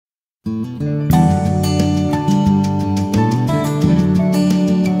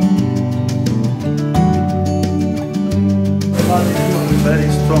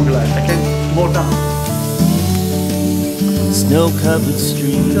snow-covered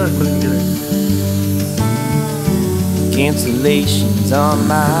street. Cancellations on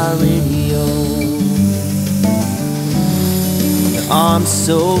my radio. The arms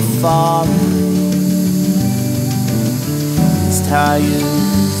so far away. These tires,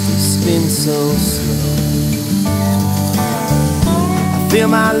 they spin so slow. I feel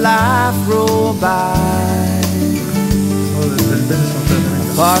my life roll by.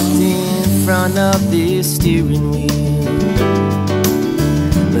 Parked in front of this steering wheel,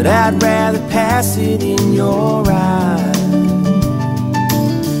 but I'd rather pass it in your eyes,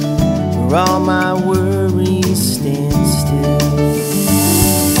 where all my worries stand still.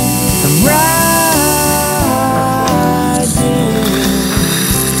 I'm riding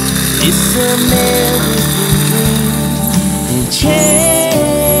this American dream and chasing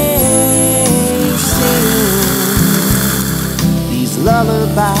these lullabies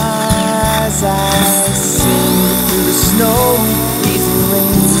I sing through the snow and freezing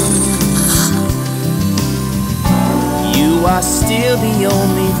rain. You are still the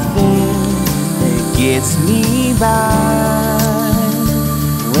only thing that gets me by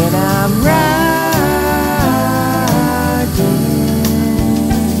when I'm riding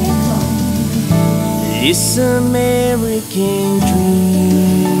this American dream.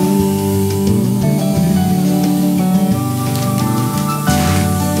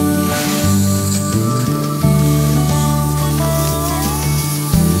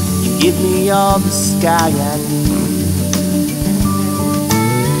 Give me all the sky I need,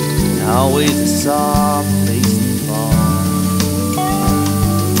 and always a soft place to fall,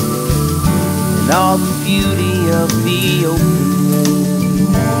 and all the beauty of the open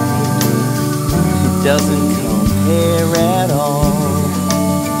road. It doesn't compare at all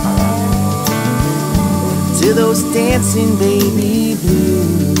to those dancing baby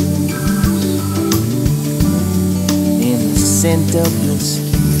blues and the scent of your skin.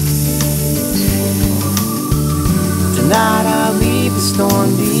 Tonight I'll leave the storm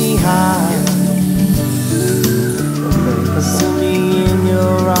behind. See me in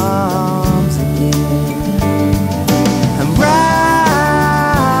your arms again. I'm riding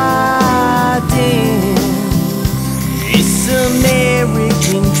this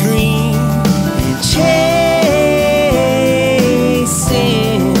American dream and chasing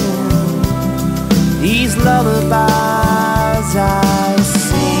these lullabies I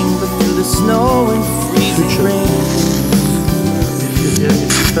sing, but through the snow and freezing rain.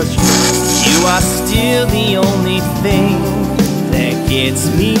 You are still the only thing that gets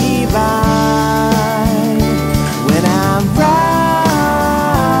me by when I'm riding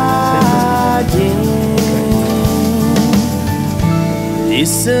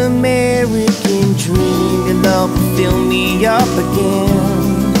this American dream. Your love will fill me up again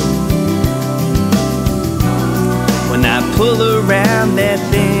when I pull around that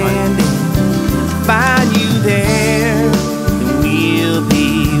bend and find you there. We'll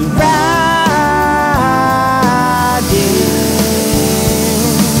be riding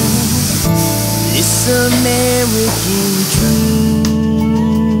this American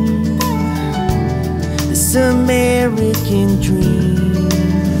dream, this American dream,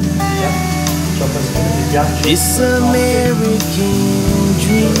 this American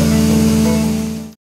dream.